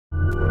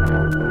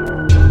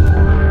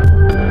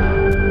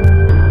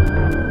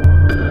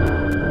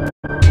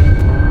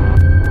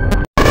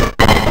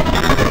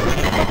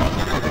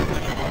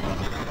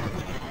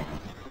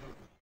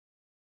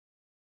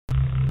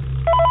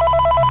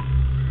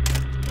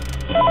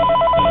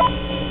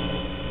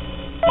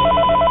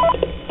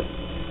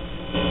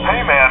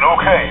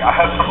Okay, I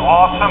have some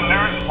awesome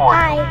news for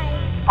you.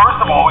 First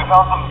of all, we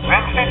found some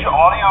vintage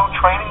audio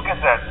training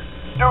cassettes.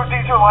 Dude,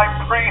 these are like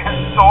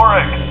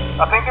prehistoric.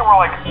 I think they were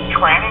like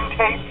training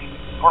tapes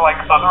for like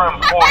other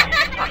employees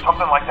or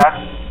something like that.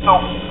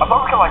 So I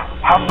thought we could like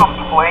have them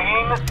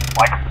playing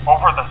like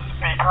over the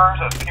speakers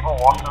as people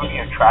walk through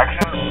the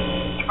attraction.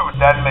 Dude,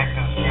 that makes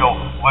us feel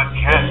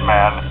legit,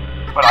 man.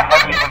 But I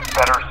have an even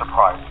better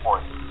surprise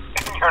for you.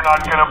 You're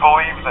not gonna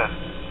believe this.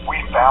 We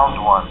found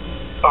one.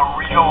 A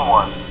real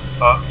one.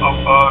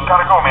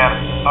 Gotta go, man.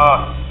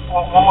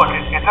 Well, look,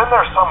 it's in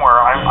there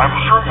somewhere. I'm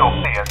sure you'll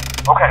see it.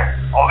 Okay,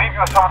 I'll leave you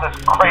with some of this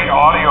great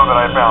audio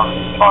that I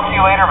found. Talk to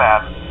you later,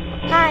 man.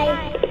 Hi.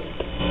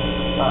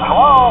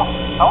 Hello.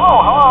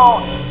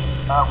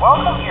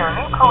 Welcome to your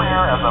new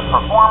career as a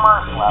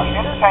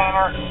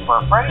performer/entertainer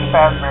for Freddy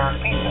Fazbear's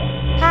Pizza.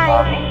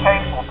 Hi. These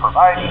tapes will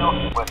provide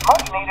you with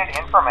much-needed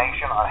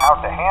information on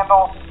how to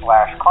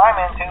handle/climb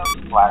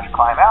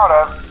into/climb out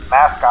of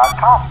mascot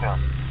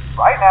costumes.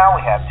 Right now,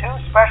 we have 2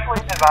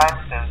 specially designed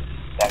suits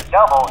that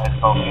double as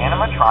both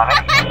animatronic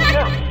and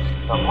suits.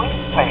 So please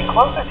pay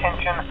close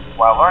attention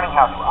while learning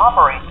how to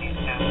operate these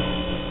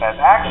suits, as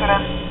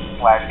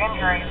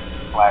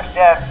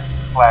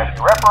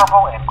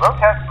accidents/injuries/death/irreparable and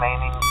grotesque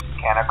maiming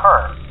can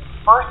occur.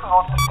 First, we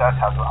will discuss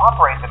how to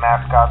operate the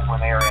mascots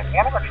when they are in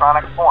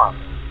animatronic form.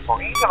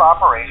 For ease of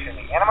operation,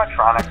 the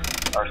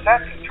animatronics are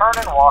set to turn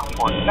and walk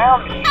towards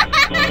sound cues.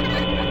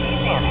 An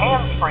easy and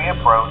hands-free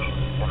approach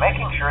to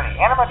making sure the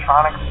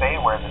animatronics stay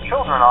where the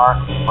children are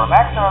for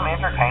maximum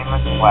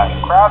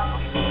entertainment/crowd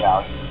pleasing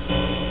value.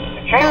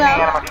 To change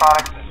the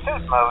animatronics to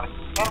suit mode,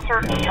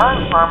 insert and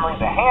turn firmly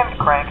the hand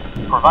crank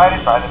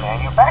provided by the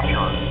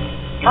manufacturer.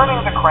 Turning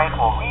the crank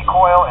will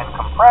recoil and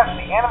compress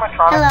the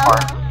animatronic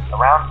parts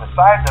around the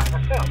sides of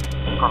the suit,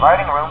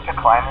 providing room to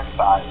climb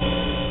inside.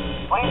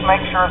 Please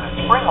make sure the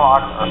spring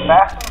locks are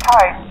fastened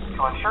tight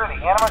to ensure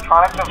the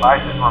animatronic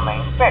devices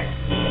remain fixed.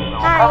 We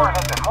will cover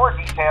this in more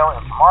detail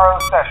in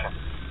tomorrow's session.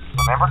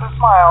 Remember to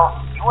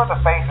smile. You are the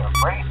face of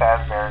Freddy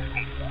Fazbear's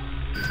Pizza.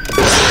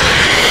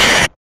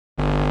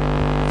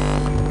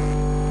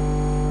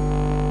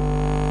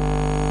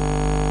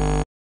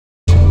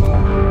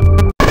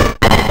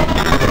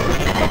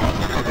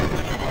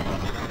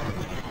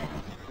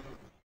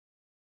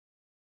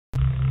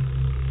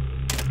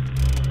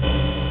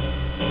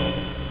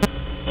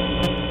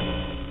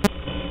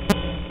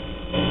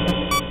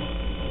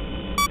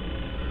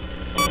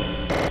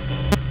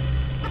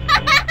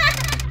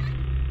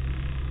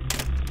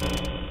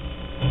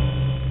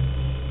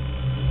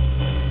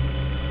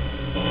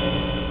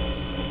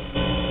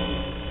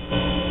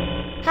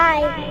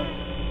 Hi.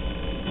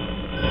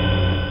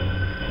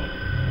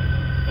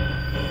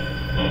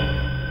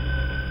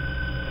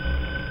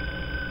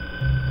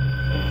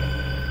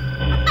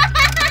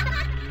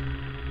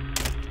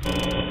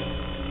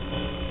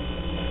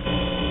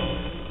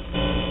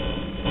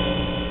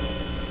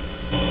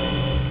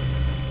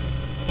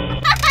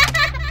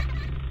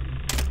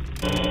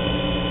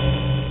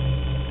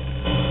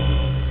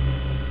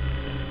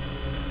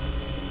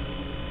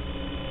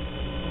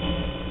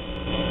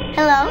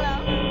 Hello?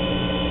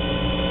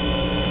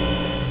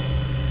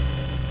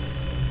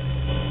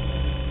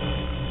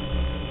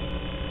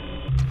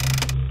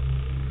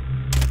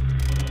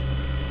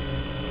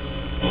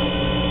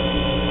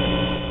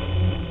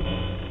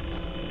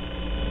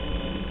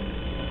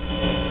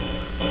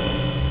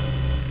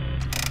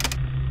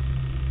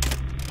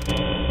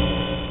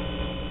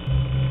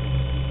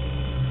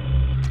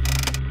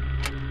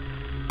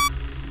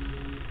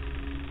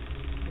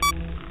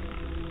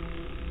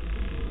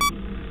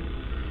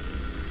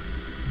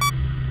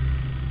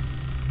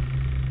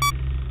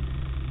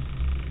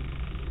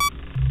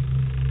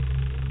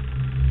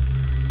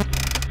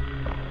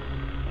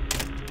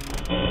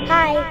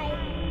 Hi.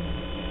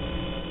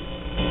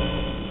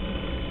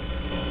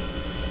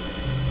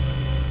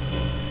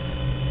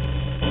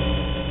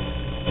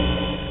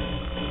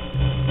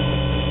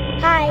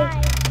 Hi.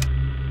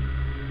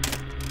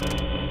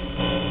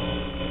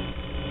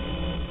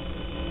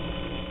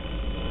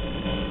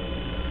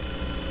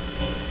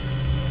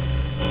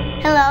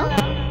 Hello?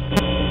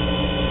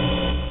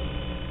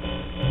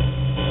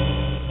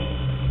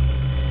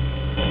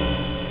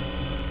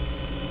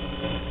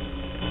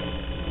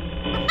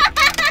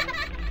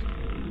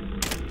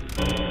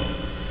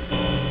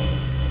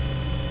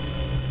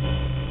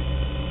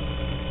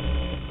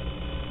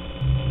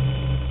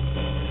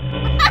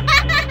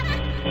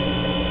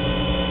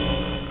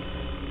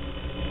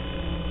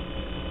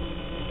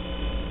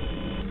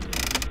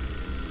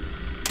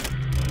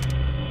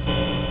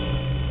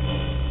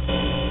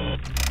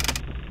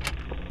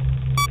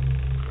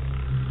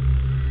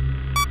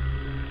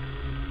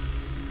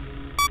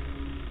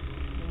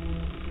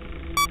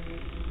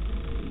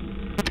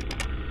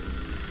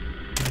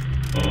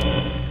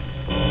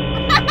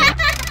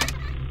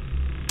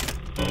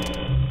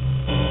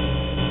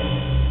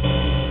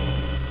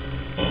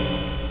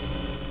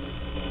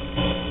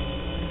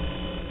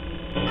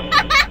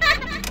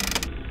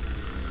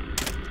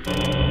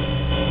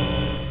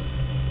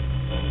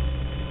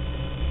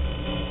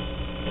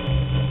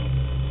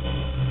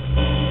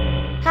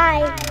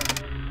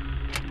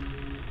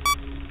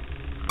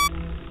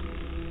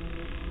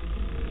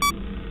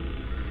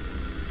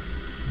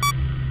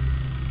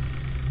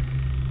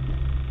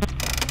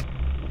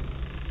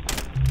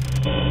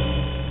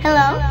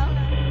 Hello?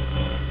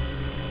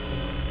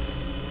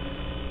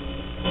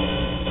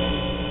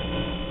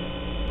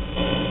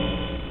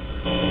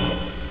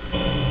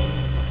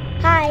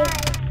 Hi.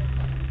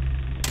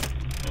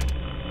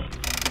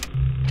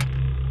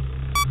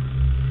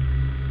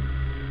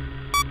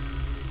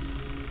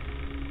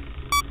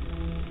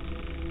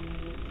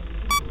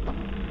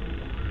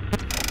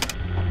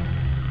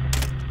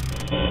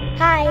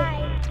 Hi.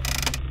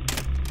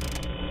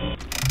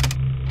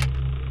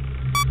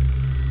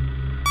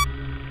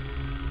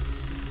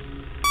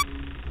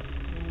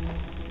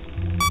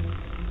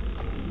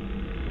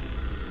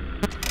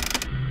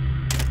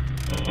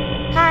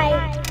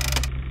 Hi.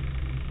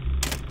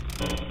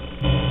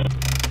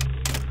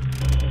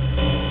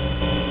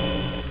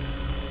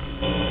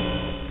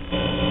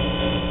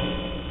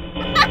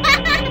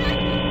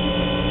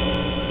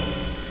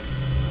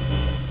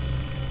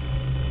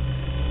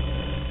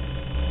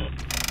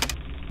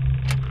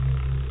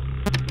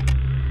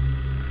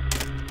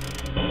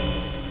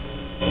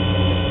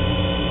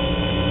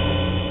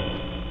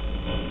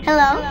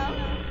 Hello?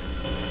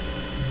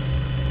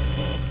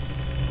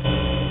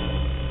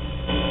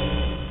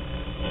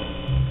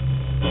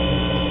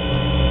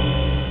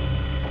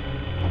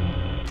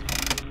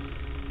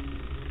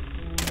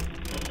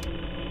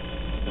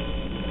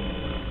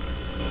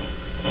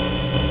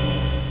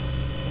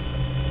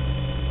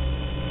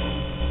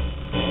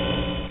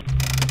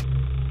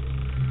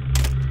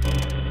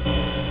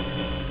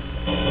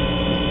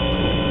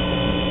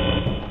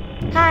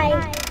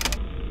 Hi.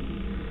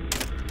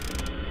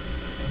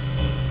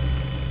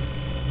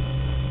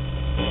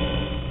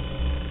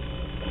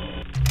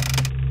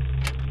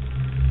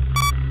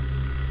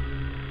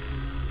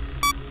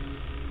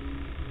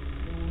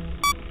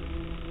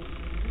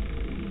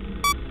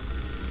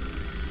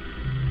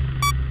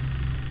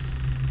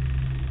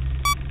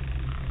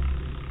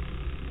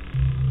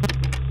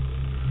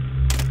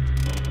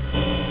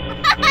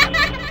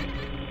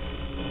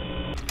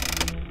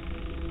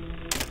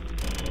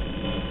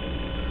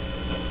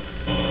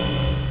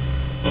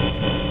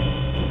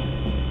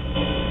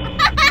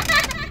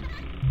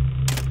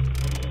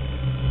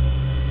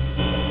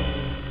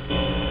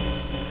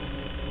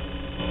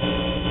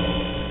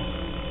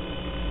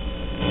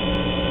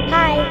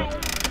 Hi.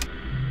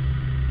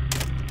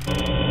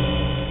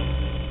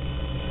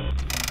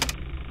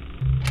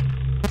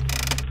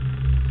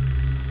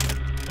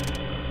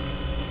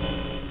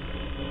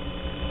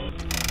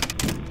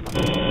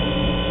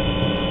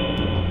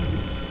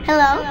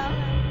 Hello? Hello.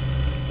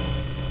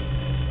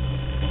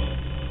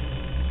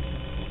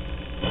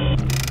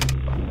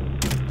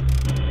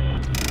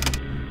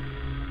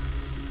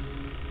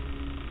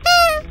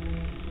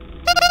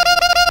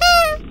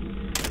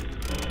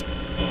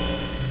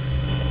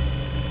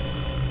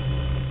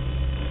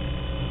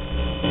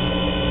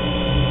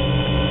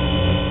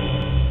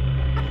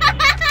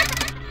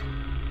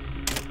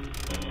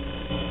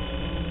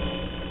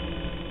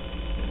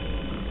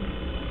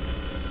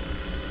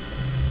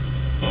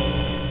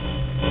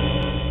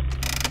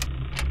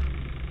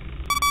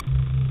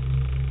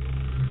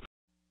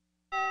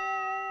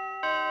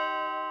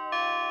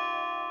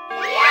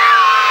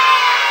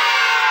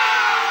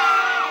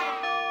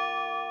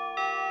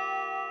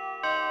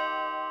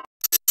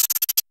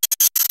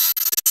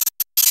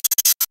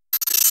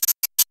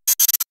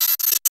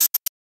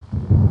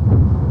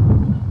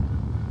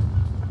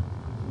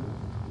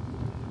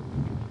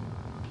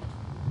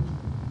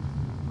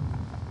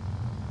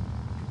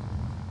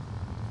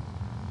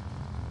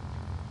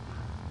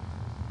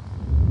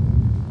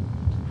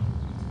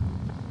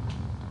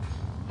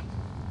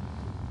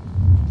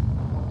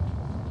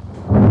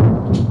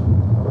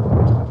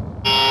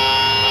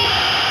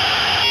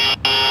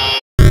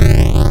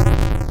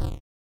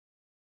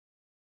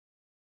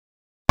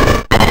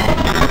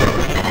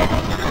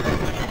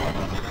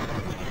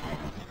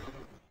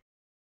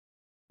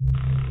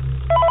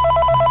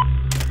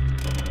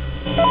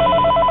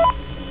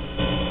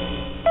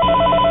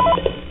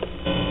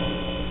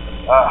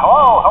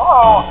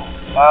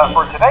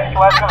 For today's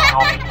lesson, we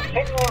will be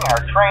continuing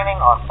our training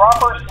on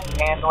proper suit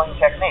handling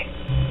techniques.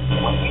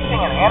 When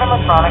using an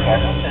animatronic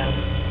as a suit,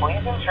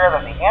 please ensure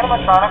that the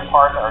animatronic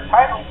parts are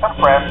tightly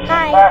compressed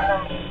and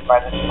fastened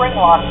by the spring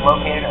locks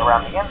located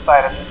around the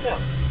inside of the suit.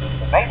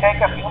 It may take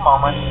a few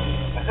moments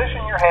to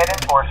position your head and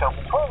torso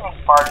between these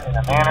parts in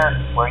a manner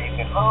where you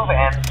can move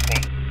and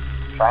speak.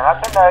 Try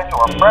not to nudge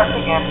or press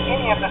against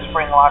any of the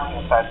spring locks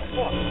inside the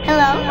suit.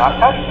 Hello? Do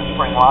not touch the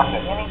spring locks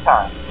at any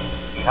time.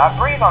 Do not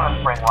breathe on the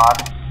spring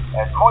locks,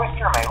 as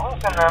moisture may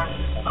loosen them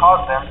and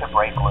cause them to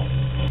break loose.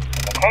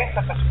 In the case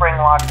that the spring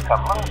locks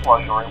come loose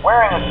while you are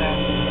wearing a suit,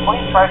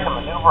 please try to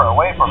maneuver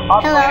away from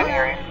populated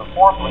areas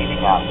before bleeding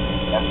out.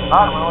 That does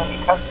not ruin the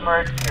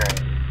customer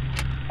experience.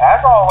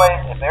 As always,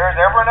 if there is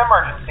ever an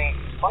emergency,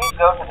 please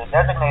go to the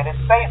designated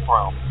safe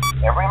room.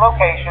 Every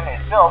location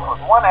is built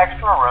with one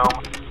extra room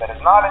that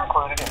is not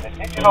included in the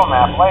digital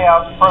map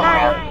layouts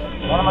programmed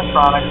to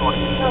animatronics or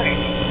security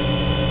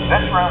teams.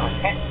 This room is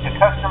hidden to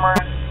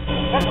customers,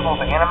 invisible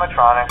to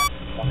animatronics,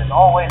 and is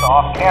always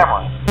off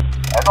camera.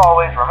 As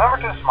always, remember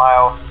to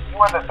smile. You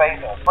where the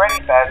face of Freddy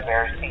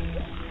Fazbear's teeth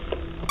is.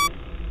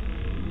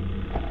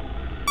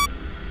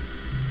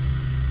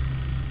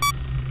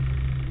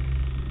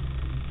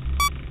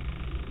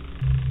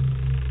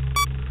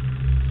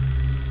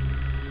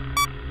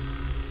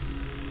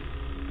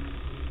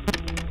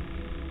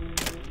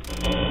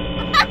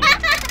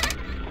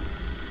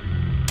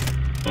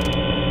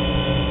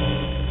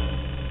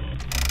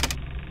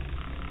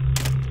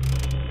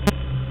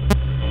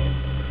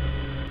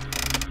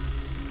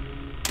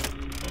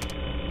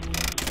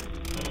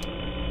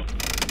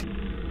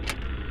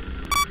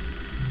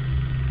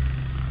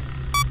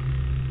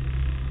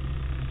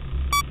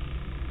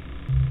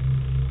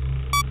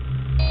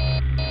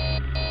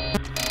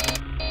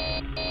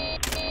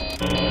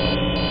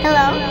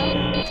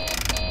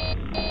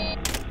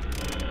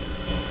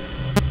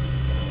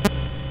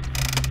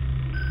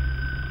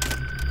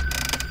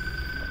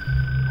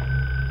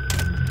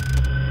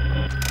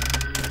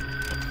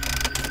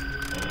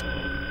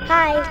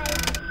 Hi.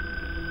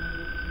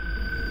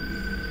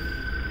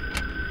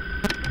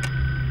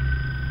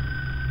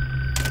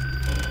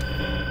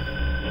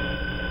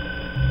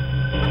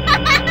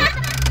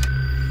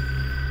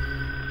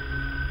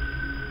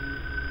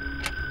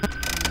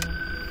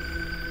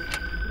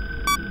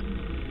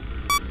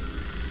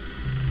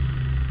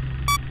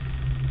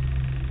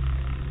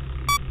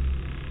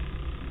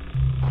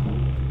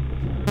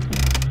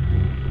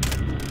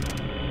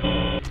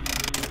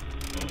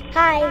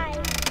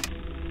 Hi.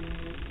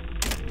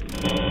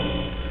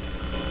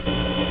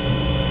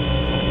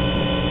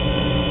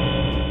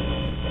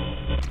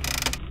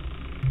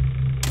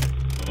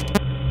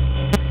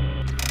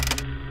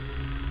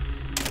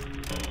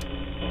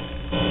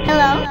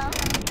 Hello?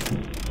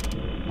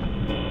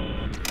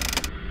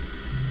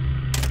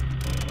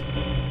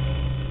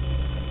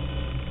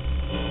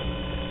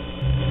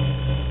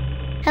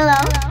 Hello?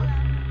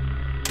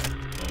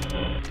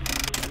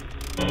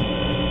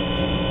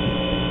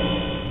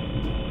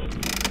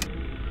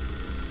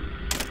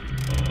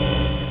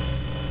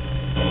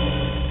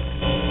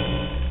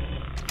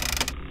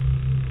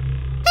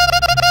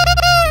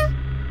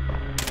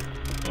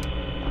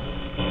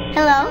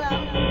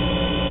 Hello?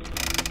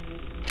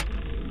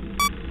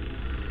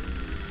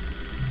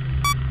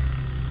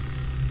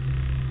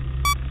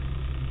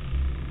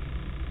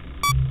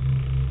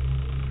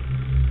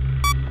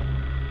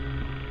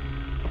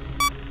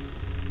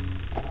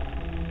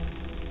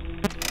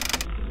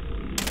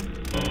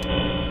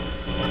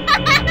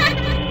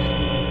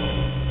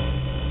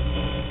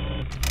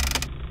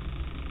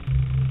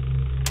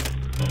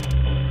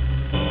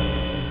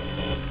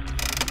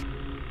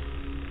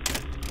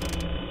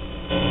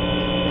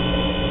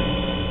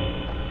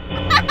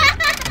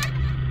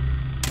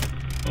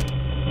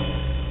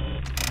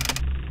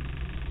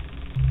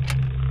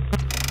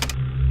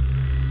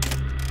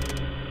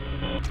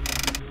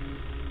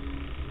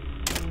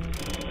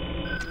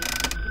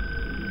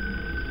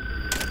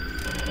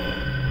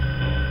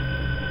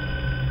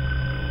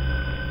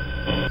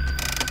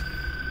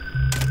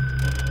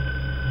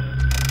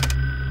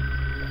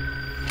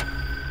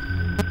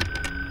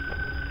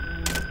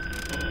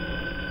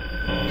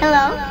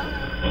 Hello?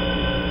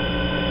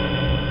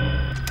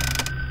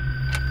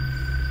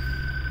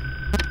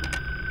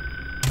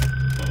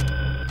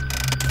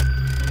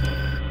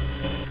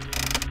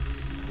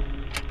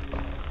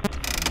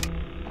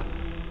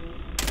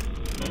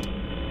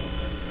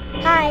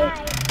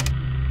 Hi.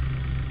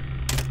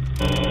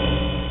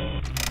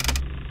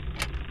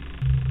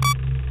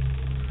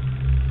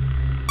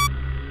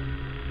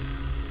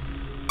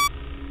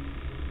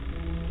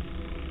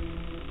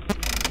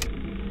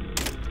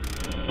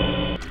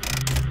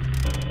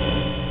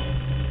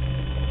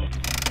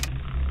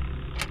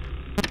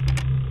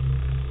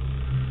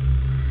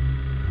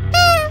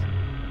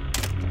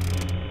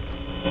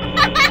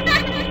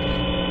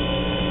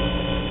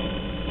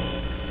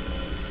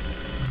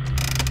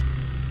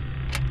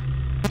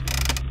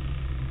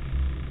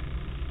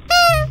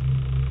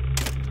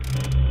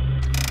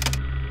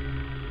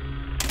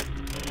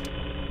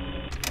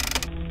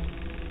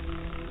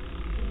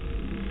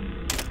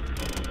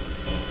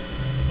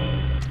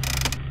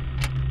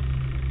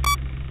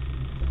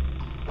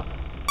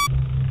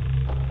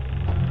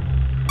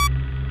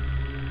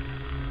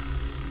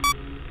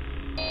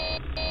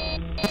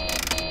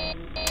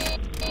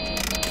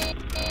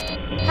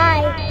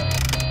 Hi.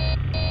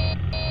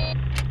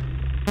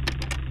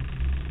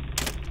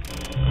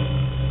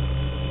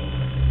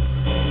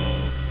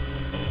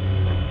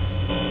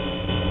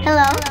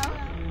 Hello?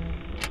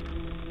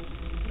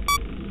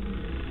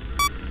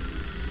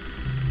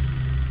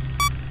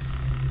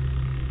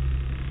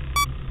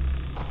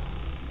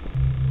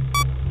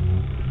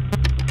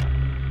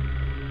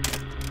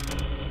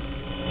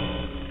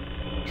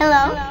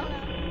 Hello?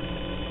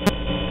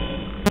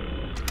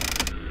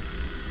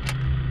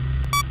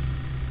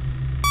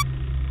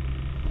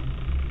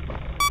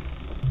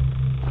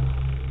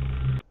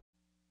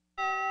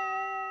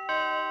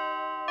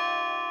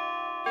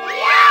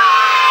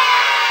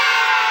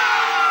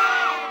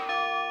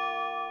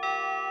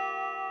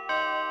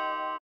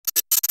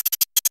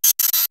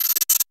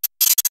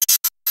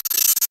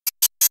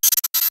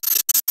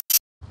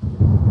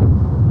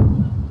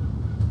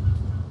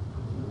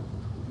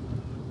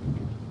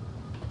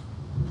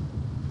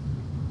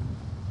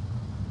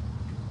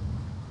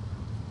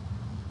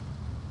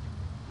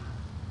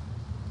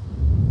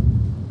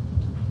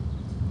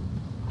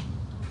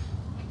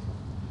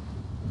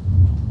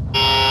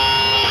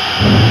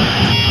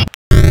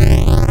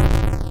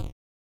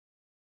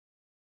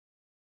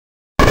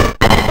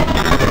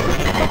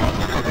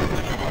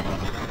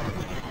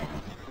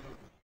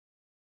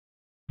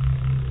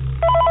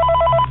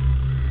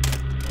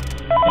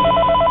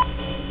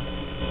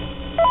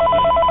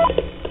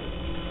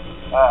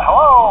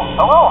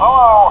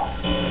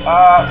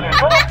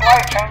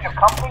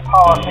 company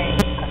policy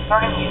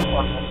concerning use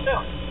of the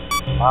suit.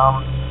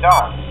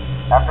 Don't.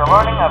 After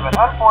learning of an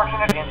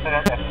unfortunate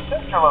incident at the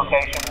sister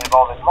location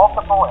involving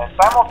multiple and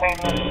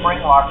simultaneous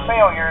spring lock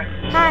failures,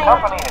 the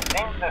company has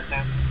deemed the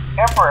suit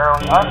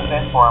temporarily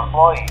unfit for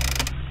employees.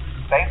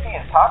 Safety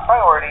is top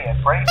priority at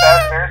Freddy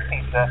Fazbear's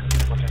Pizza,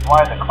 which is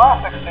why the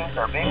classic suits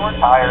are being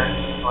retired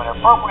to an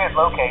appropriate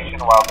location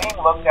while being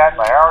looked at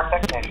by our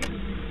technicians.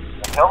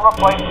 Until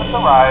replacements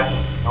arrive,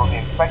 you will be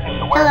expected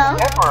to wear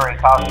the temporary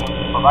costumes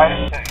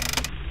provided to you.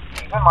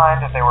 Keep in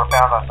mind that they were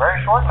found on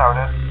very short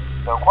notice,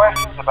 so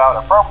questions about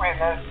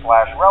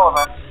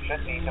appropriateness/relevance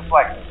should be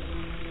deflected.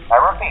 I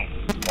repeat,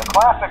 the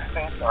classic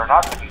suits are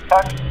not to be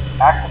touched,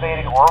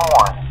 activated, or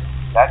worn.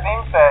 That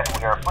being said,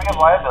 we are free of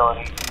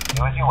liability.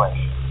 Do as you wish.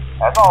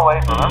 As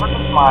always, remember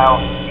to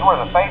smile. You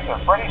are the face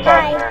of Freddy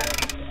Fazbear's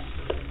Pizza.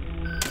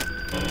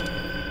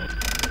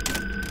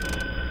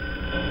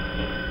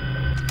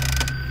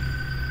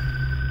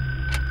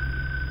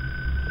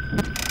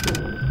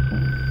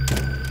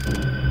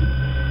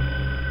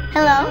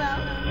 Hello?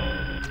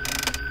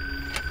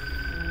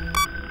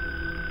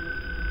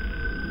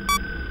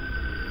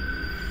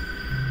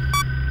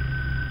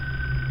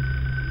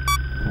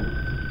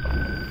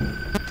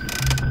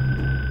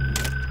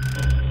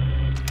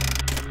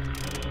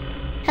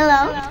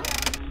 Hello?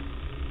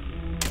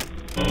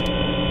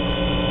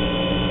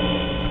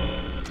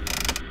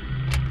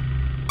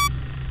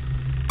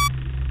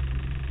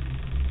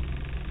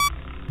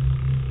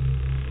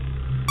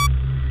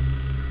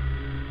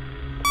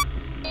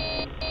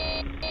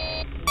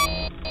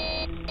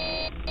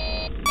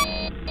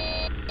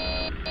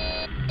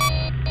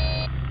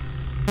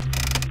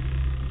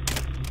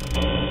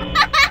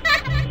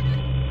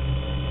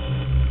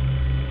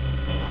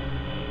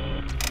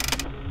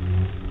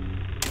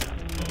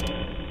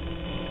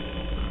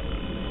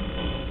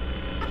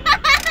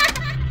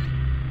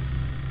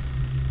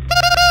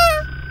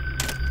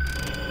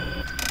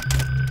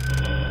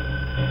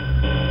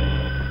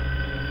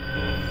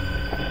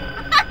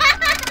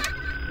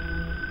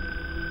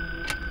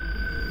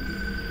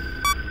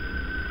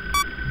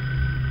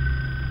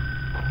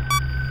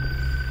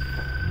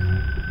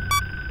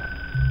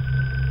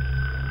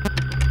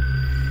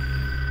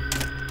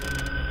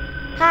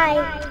 Hi.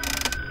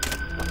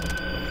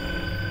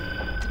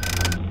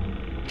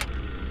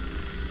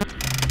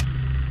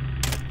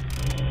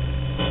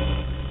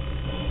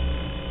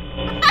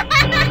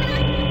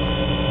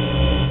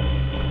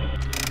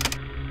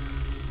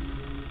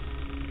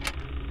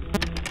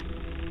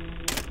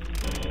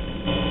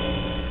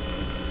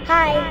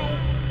 Hi.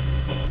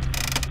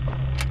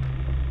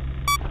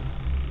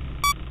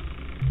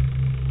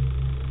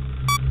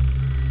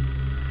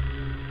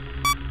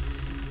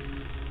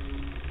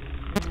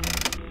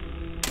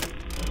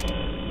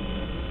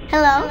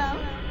 Hello?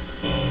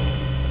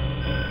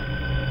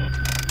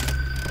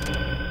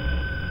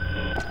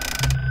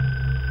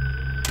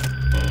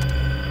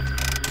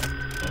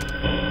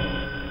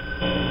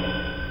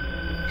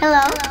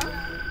 Hello?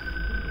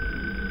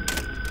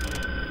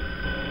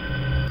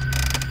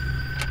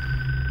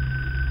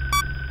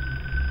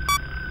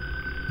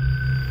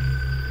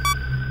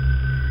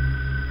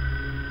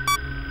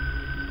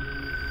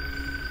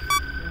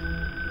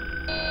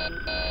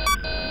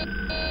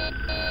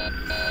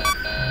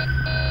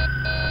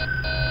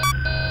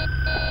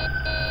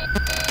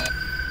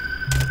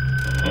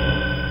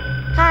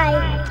 Hi.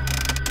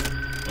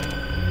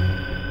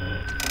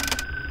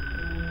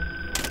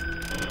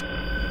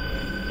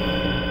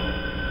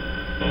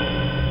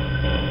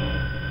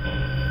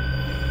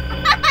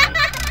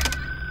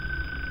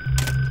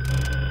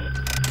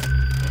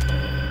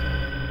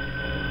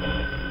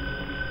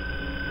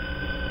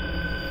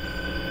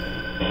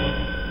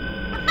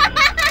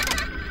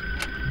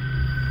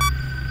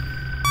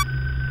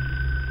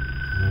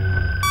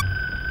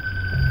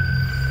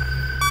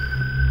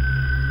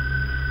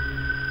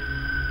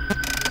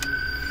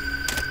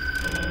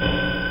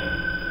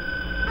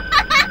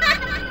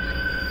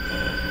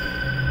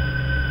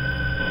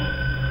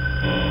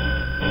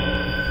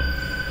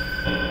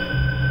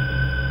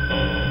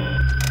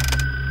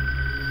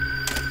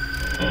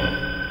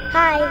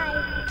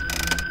 Hi.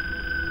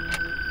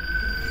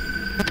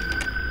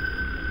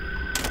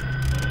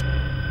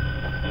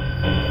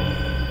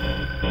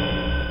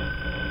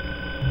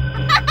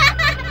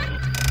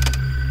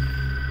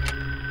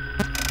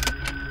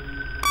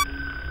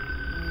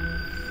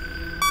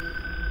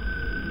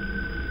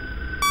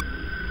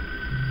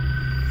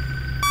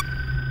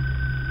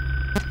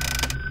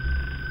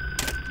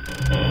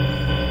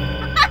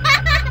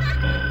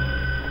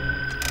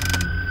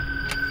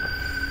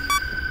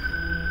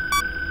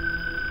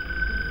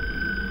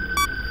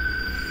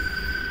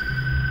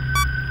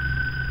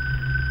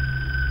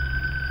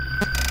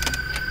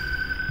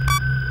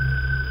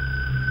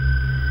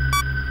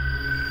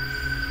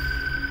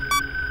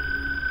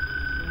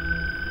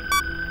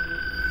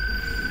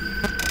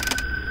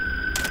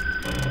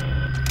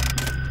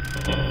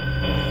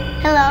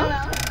 Hello?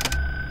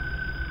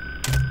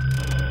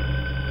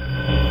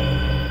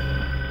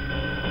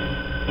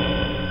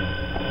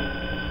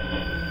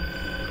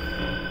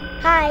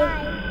 Hi.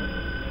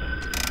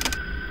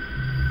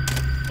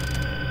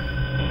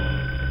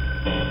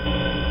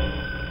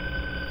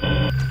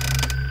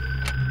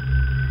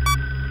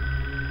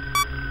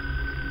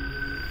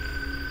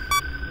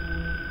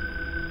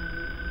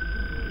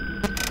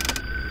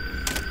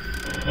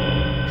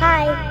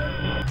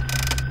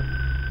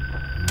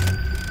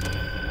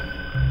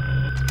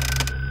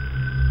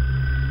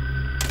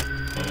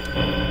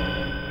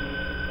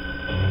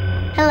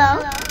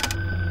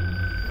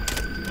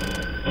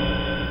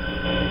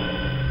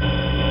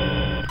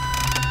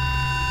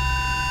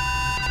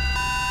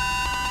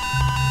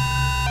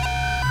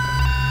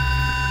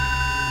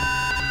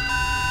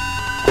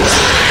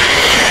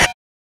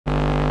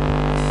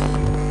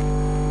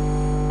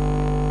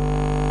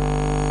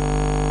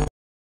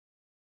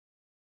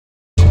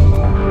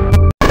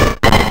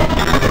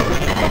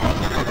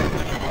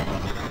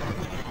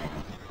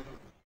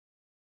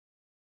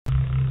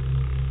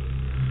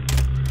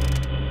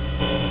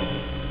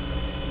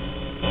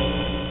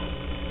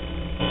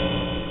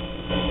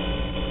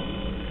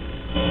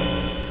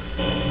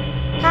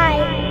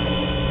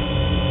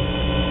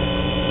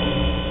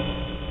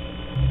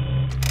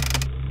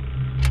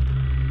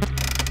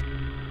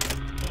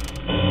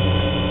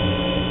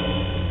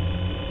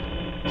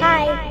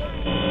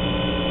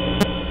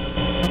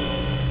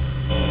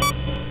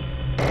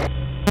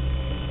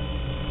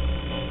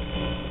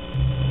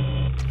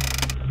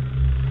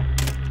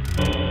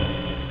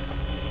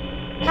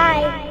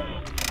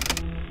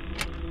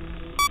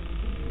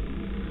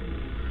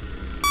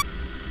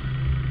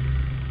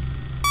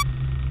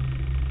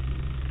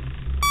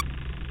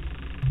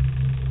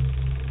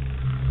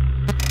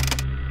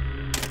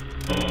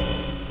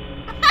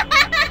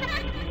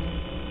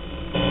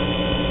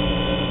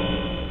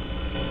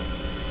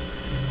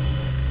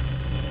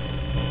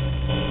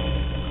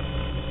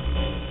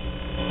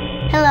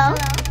 Hello?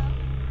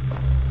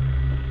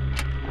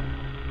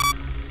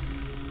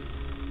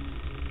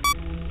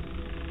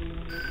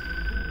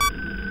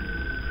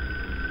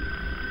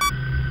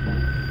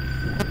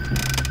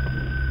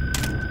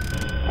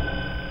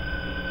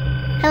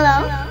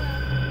 Hello?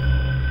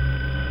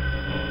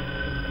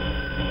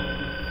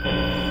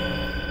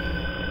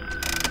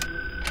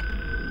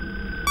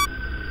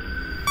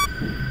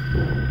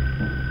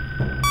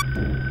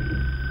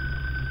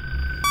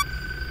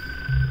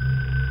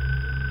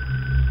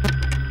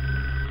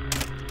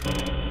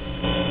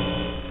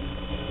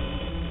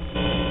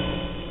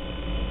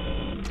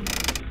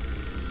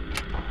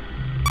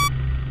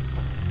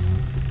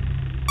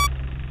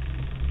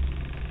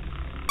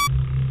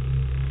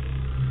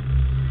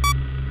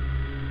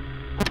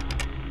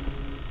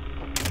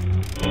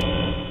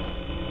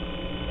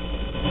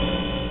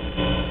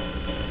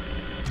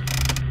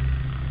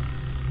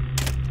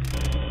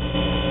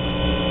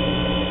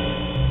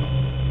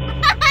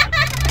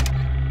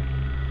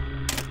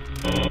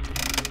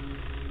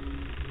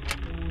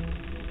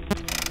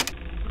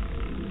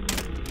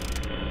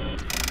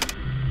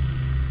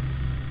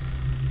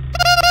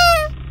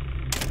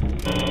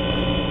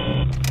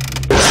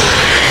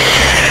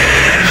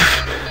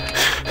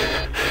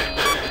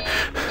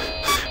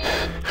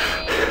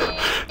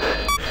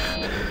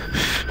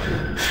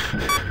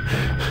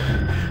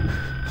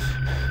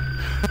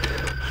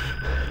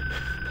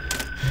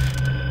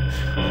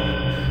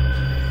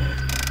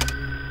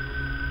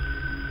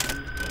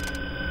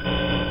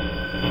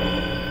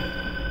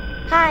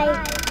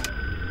 Hi.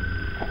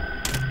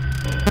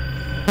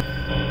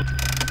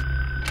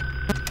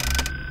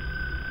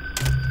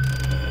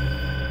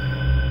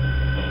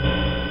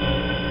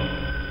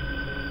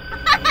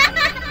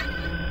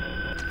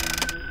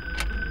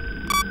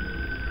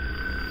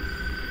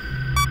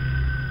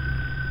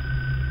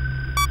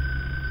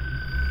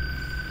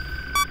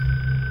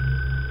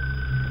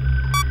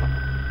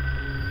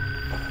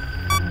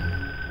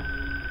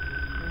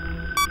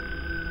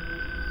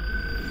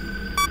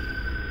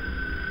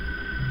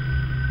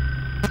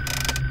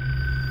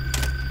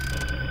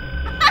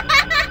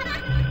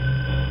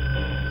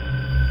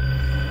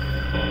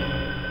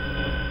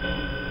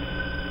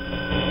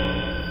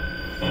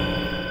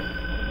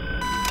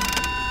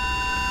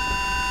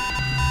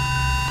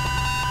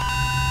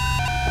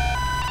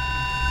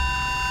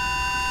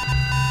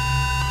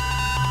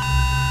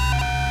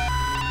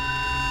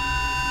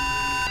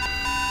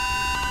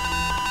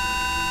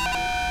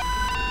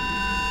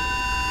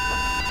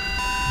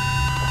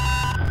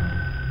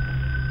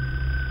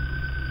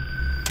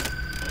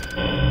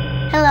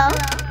 Hello?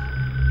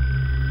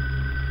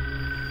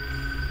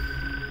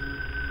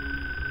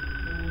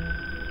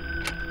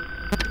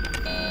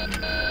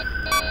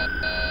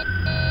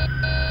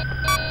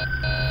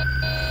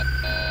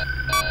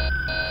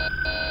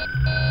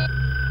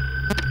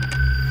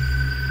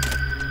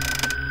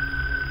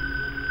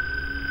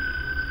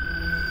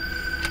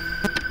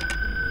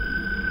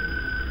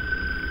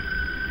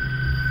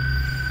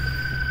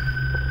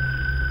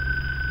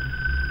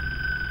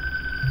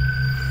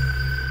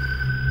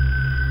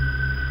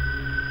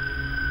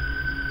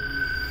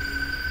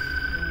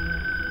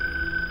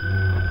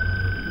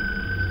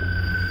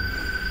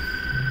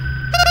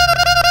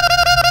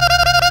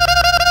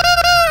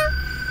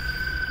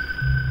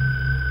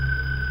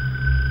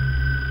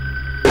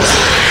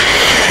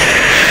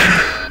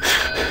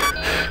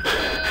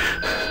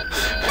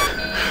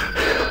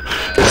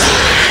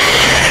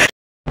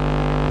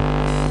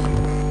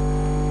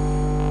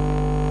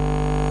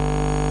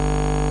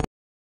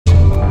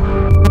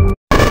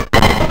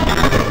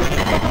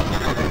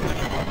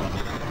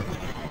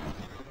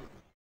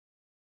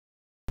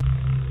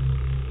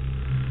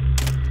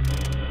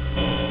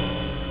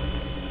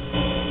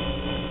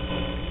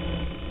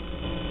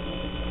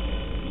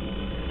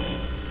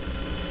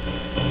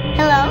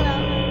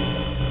 Hello?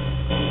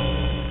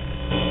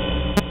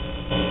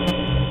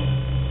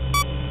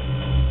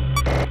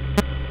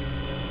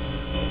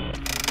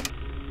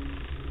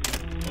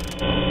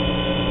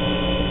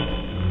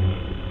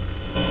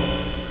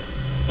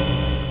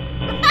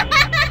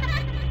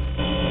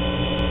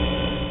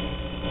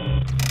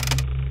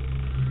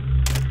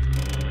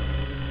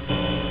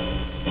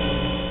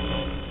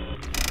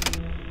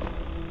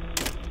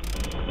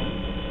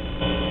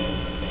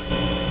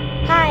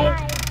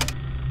 Hi.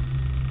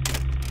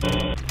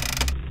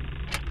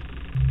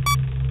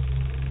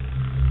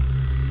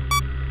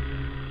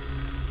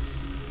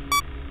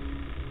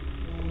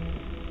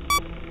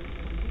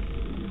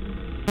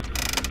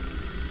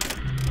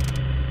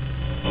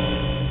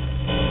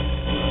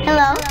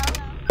 Hello?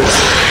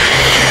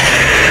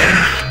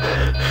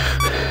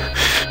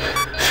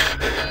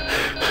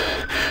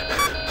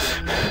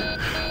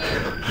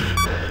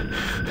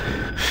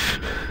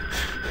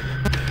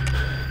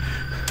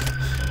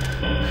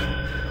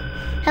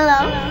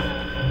 Hello?